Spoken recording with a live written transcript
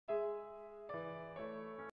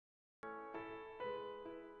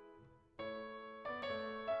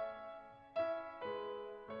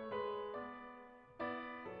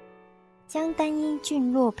将单一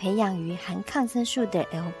菌落培养于含抗生素的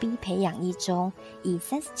LB 培养液中，以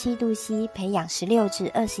37度C 培养16至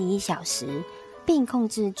21小时，并控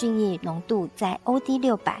制菌液浓度在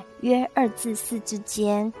OD600 约2至4之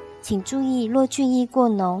间。请注意，若菌液过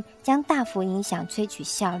浓，将大幅影响萃取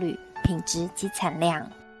效率、品质及产量。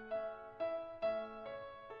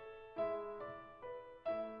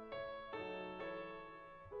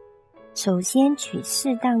首先取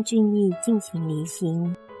适当菌液进行离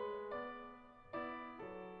心。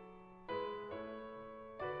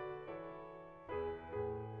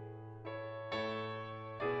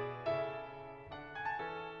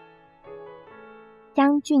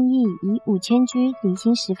将菌液以5000G 离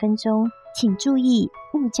心10分钟，请注意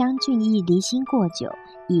勿将菌液离心过久，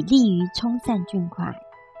以利于冲散菌块。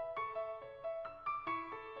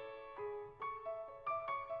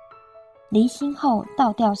离心后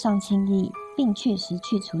倒掉上清液，并确实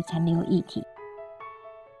去除残留液体。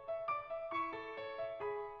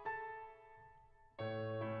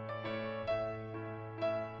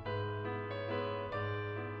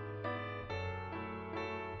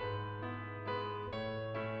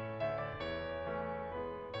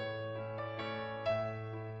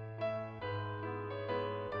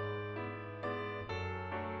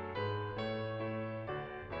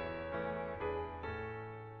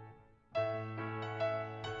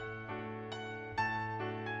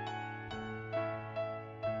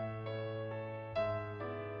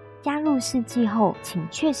加入试剂后，请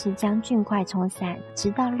确实将菌块冲散，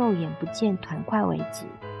直到肉眼不见团块为止。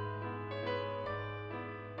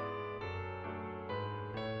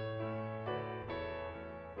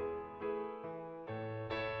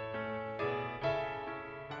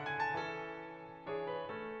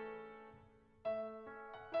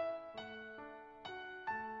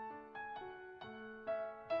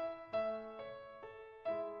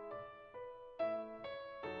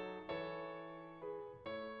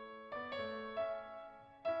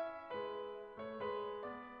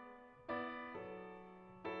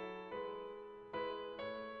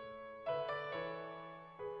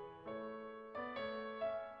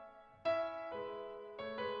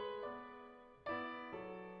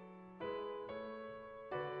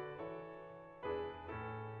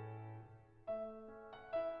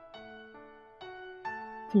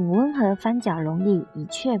请温和翻搅溶液，以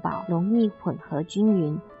确保溶液混合均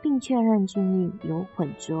匀，并确认菌液由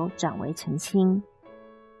混浊转为澄清。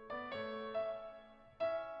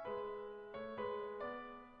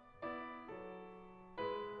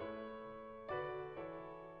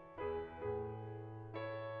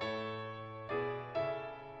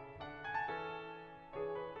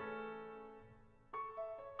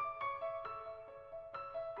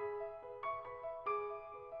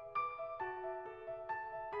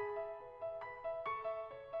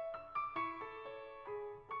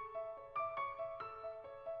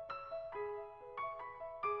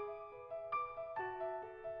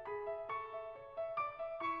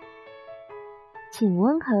请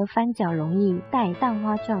温和翻搅溶液，待蛋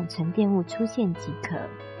花状沉淀物出现即可。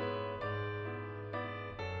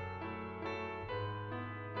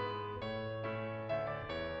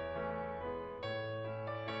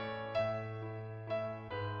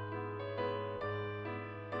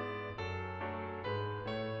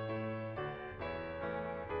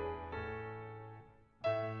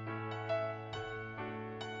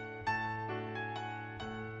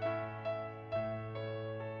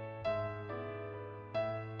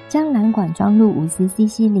将蓝管装入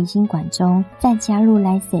50cc 离心管中，再加入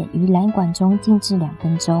Lyset 于蓝管中静置2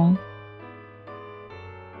分钟。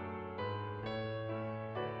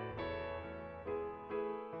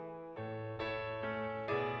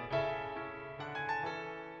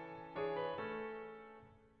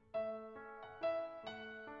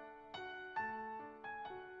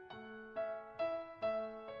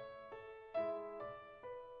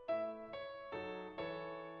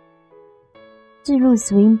置入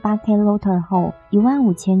Swing Bucket Loader 后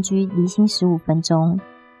，15000G 离心15分钟。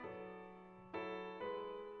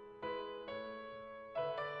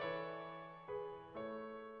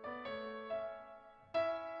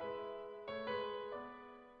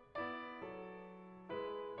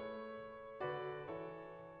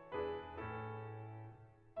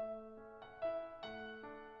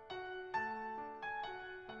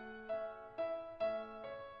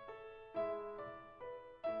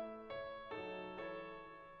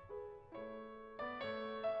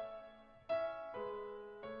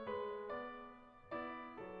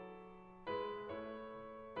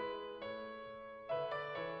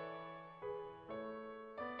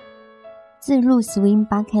置入 Swing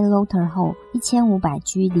Bucket Loader 后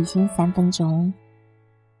，1500G 离心3分钟。